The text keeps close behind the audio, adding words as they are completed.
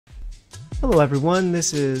Hello everyone,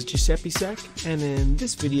 this is Giuseppe Sec, and in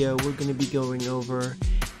this video we're going to be going over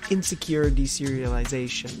insecure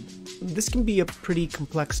deserialization. This can be a pretty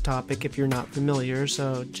complex topic if you're not familiar,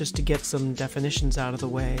 so just to get some definitions out of the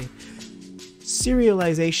way,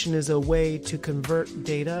 serialization is a way to convert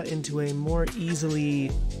data into a more easily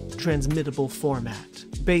transmittable format.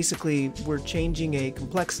 Basically, we're changing a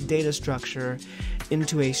complex data structure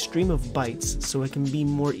into a stream of bytes so it can be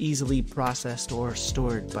more easily processed or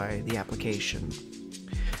stored by the application.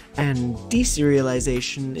 And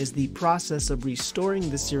deserialization is the process of restoring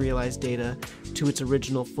the serialized data to its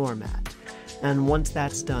original format. And once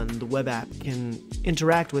that's done, the web app can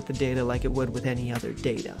interact with the data like it would with any other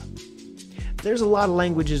data. There's a lot of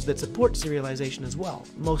languages that support serialization as well,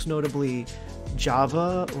 most notably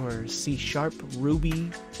Java or C#,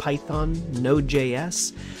 Ruby, Python,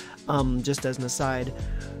 Node.js. Just as an aside,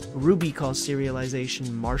 Ruby calls serialization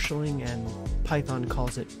marshalling and Python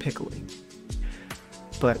calls it pickling.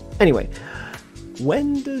 But anyway,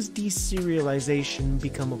 when does deserialization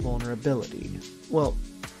become a vulnerability? Well,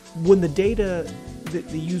 when the data that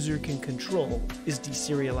the user can control is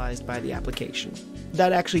deserialized by the application.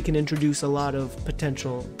 That actually can introduce a lot of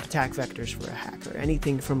potential attack vectors for a hacker.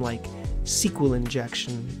 Anything from like SQL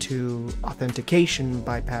injection to authentication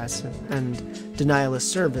bypass and denial of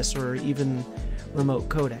service or even remote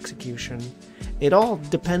code execution. It all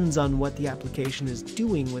depends on what the application is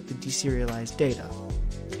doing with the deserialized data.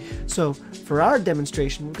 So for our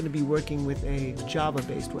demonstration, we're going to be working with a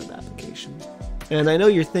Java-based web application. And I know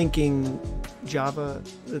you're thinking, Java,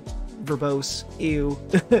 verbose, ew,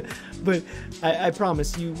 but I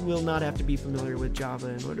promise you will not have to be familiar with Java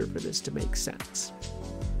in order for this to make sense.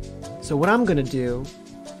 So what I'm going to do is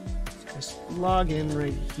just log in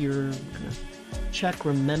right here, I'm going to check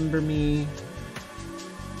remember me,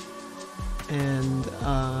 and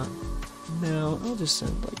now I'll just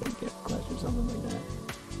send like a get request or something like that.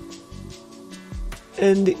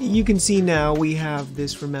 And you can see now we have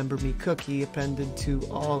this remember me cookie appended to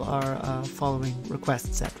all our following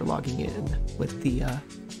requests after logging in with the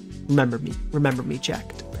remember me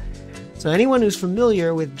checked. So anyone who's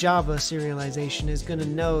familiar with Java serialization is going to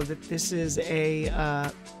know that this is a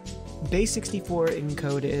base64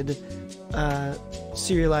 encoded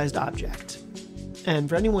serialized object. And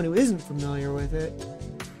for anyone who isn't familiar with it,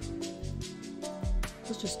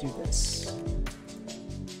 let's just do this.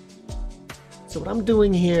 So what I'm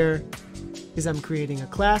doing here is I'm creating a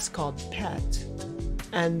class called pet,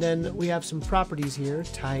 and then we have some properties here,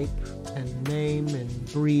 type and name and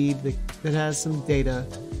breed, that has some data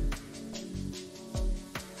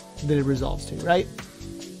that it resolves to, right?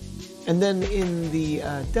 And then in the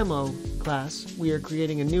demo class, we are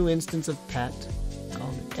creating a new instance of pet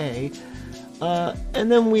called A, and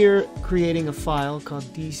then we're creating a file called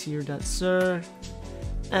dser.ser.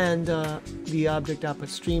 And the object output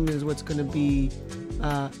stream is what's going to be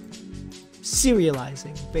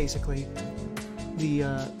serializing, basically, the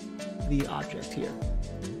object here.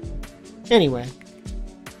 Anyway,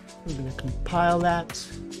 we're going to compile that.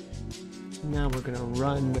 Now we're going to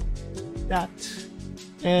run that.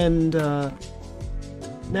 And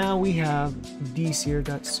now we have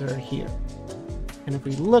dser.ser here. And if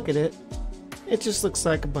we look at it, it just looks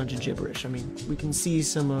like a bunch of gibberish. I mean, we can see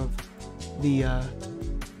some of the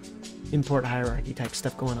import hierarchy type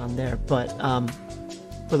stuff going on there, but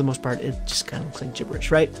for the most part it just kind of looks like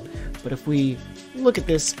gibberish, right? But if we look at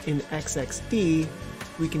this in XXD,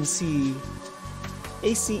 we can see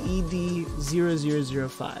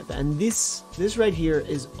ACED0005, and this right here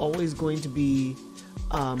is always going to be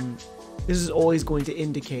this is always going to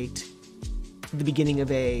indicate the beginning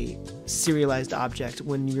of a serialized object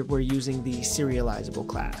when we're using the serializable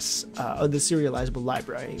class or the serializable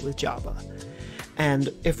library with Java.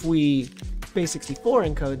 And if we base64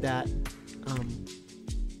 encode that,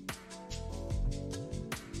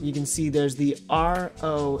 you can see there's the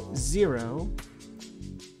RO0,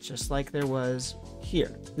 just like there was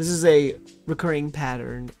here. This is a recurring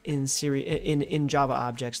pattern in Java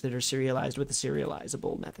objects that are serialized with a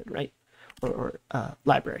serializable method, right? Or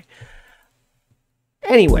library.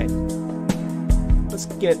 Anyway, let's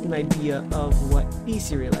get an idea of what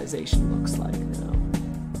deserialization looks like now.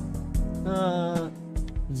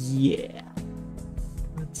 Yeah.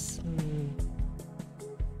 Let's see.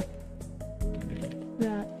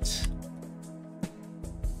 That.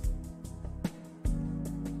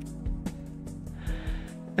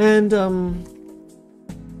 And,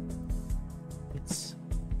 let's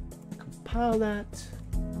compile that.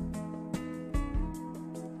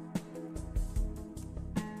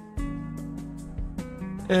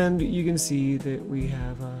 And you can see that we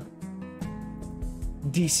have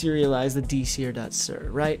deserialize the dser.ser,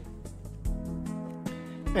 right?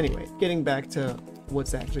 Anyway, getting back to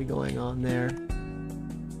what's actually going on there.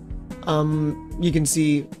 You can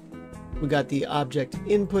see we got the object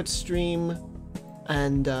input stream,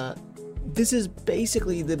 and this is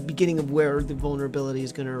basically the beginning of where the vulnerability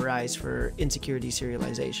is going to arise for insecure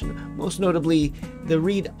deserialization. Most notably, the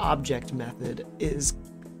read object method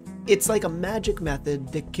it's like a magic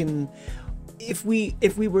method that can, if we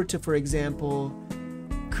were to, for example,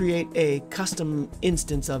 create a custom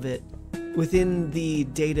instance of it within the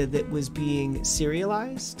data that was being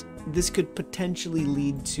serialized, this could potentially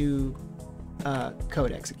lead to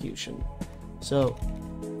code execution. So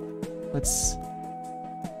let's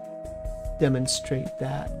demonstrate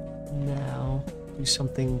that now. Do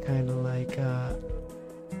something kind of like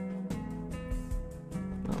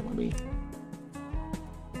let me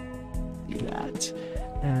do that,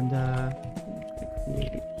 and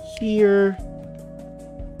create it here.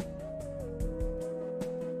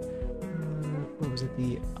 What was it?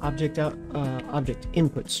 The object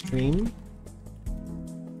input stream.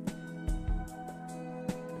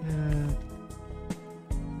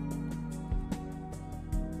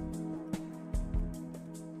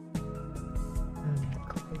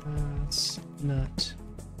 Class not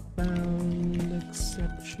found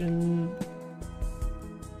exception.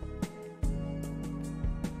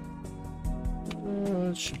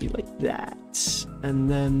 It should be like that, and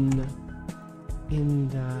then in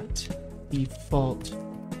that default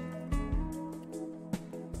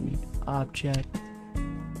read object,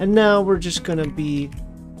 and now we're just gonna be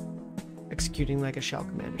executing like a shell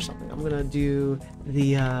command or something. I'm gonna do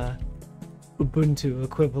the Ubuntu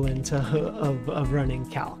equivalent of running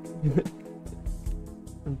calc.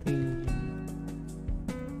 Something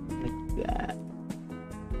like that.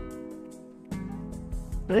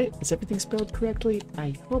 Right? Is everything spelled correctly?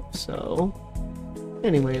 I hope so.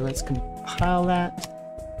 Anyway, let's compile that.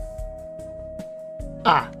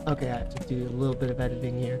 Okay, I have to do a little bit of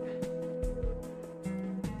editing here.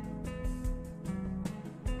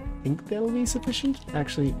 I think that'll be sufficient.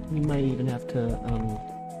 Actually, we might even have to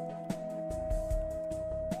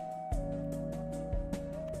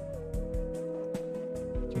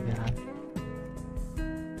do that.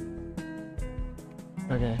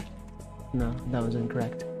 Okay. No, that was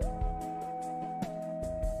incorrect.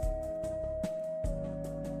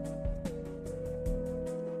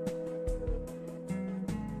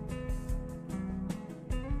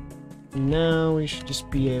 Now we should just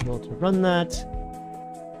be able to run that,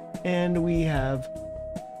 and we have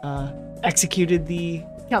executed the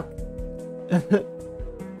calc.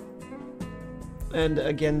 And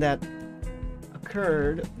again, that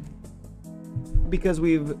occurred because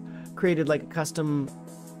we've created like a custom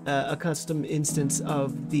instance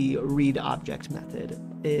of the read object method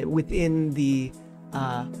within the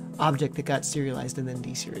object that got serialized and then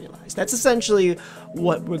deserialized. That's essentially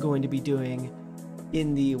what we're going to be doing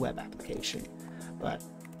in the web application, but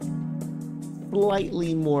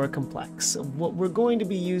slightly more complex. What we're going to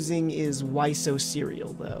be using is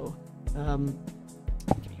ysoserial, though.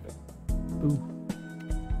 Ooh.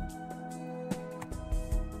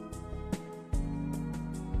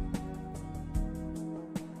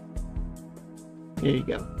 There you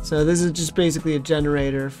go. So this is just basically a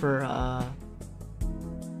generator for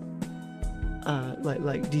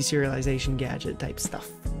like deserialization gadget type stuff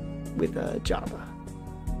with Java.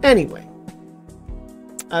 Anyway,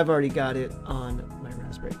 I've already got it on my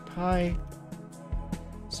Raspberry Pi,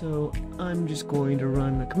 so I'm just going to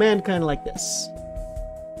run a command kind of like this.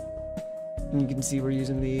 And you can see we're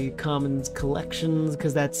using the commons collections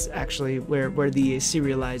because that's actually where the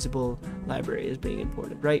serializable library is being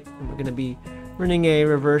imported, right? And we're going to be running a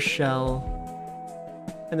reverse shell,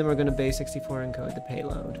 and then we're going to base64 encode the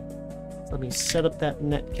payload. So let me set up that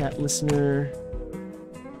netcat listener.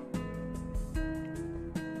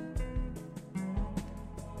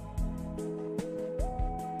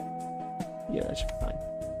 Yeah, that should be fine.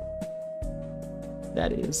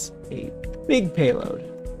 That is a big payload.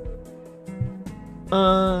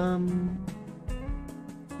 Yeah.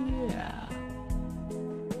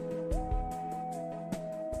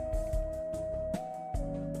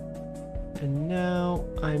 And now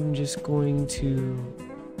I'm just going to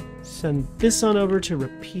send this on over to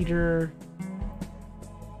repeater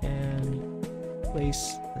and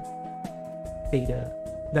place beta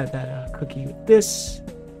that cookie with this.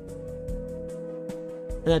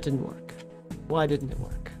 And that didn't work. Why didn't it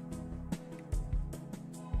work?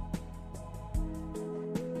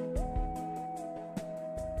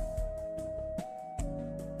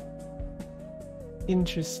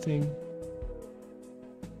 Interesting.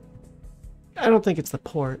 I don't think it's the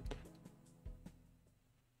port.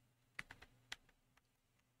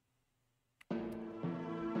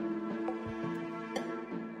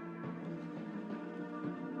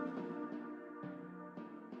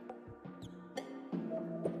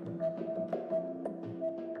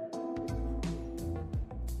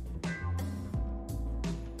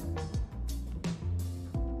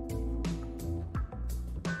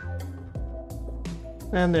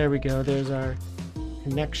 And there we go. There's our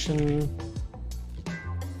connection.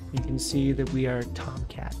 You can see that we are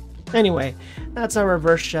Tomcat. Anyway, that's our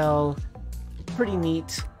reverse shell. Pretty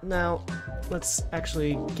neat. Now, let's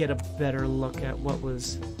actually get a better look at what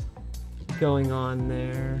was going on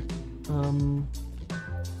there.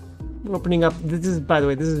 Opening up, this is, by the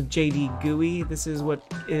way, this is jd-gui. This is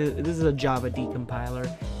a Java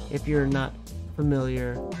decompiler, if you're not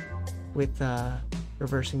familiar with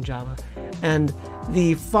reversing Java. And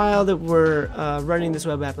the file that we're running this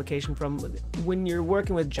web application from, when you're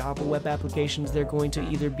working with Java web applications, they're going to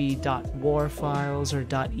either be .war files or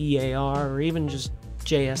 .ear or even just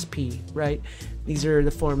JSP, right? These are the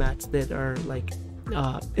formats that are like,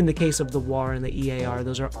 in the case of the WAR and the EAR,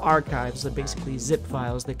 those are archives, they're basically zip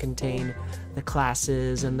files that contain the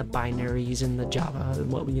classes and the binaries and the Java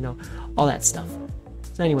and what, you know, all that stuff.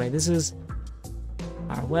 So anyway, this is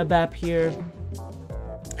our web app here.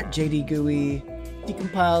 jd-gui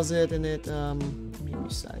decompiles it, and it, let me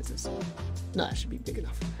resize this. No, that should be big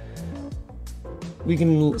enough. We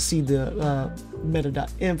can see the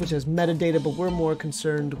meta.inf, which has metadata, but we're more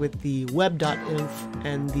concerned with the web.inf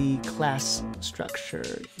and the class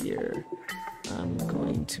structure here. I'm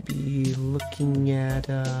going to be looking at,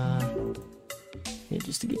 here,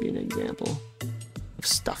 just to give you an example of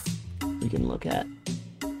stuff we can look at.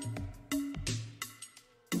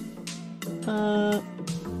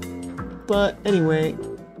 But anyway,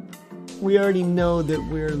 we already know that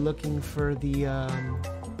we're looking for the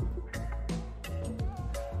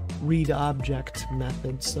read object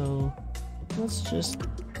method, so let's just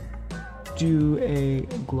do a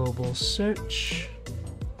global search.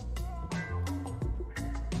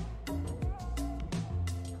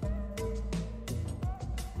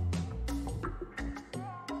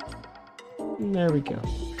 And there we go.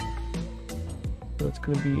 So it's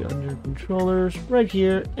going to be under controllers right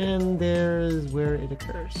here, and there is where it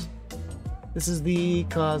occurs. This is the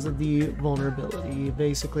cause of the vulnerability.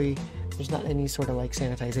 Basically, there's not any sort of like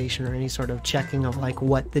sanitization or any sort of checking of like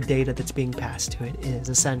what the data that's being passed to it is,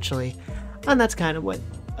 essentially. And that's kind of what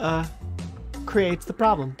creates the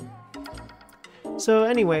problem. So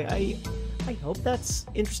anyway, I hope that's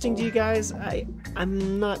interesting to you guys.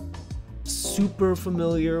 I'm not super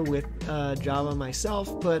familiar with Java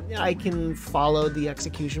myself, but I can follow the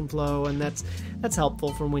execution flow, and that's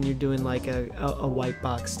helpful from when you're doing like a white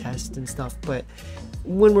box test and stuff. But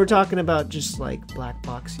when we're talking about just like black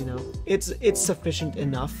box, you know, it's sufficient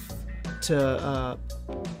enough to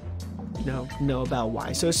know about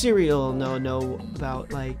why. So serial know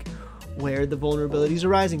about like where the vulnerability is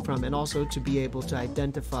arising from, and also to be able to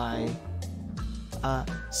identify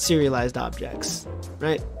serialized objects,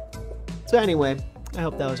 right? So anyway, I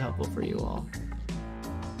hope that was helpful for you all.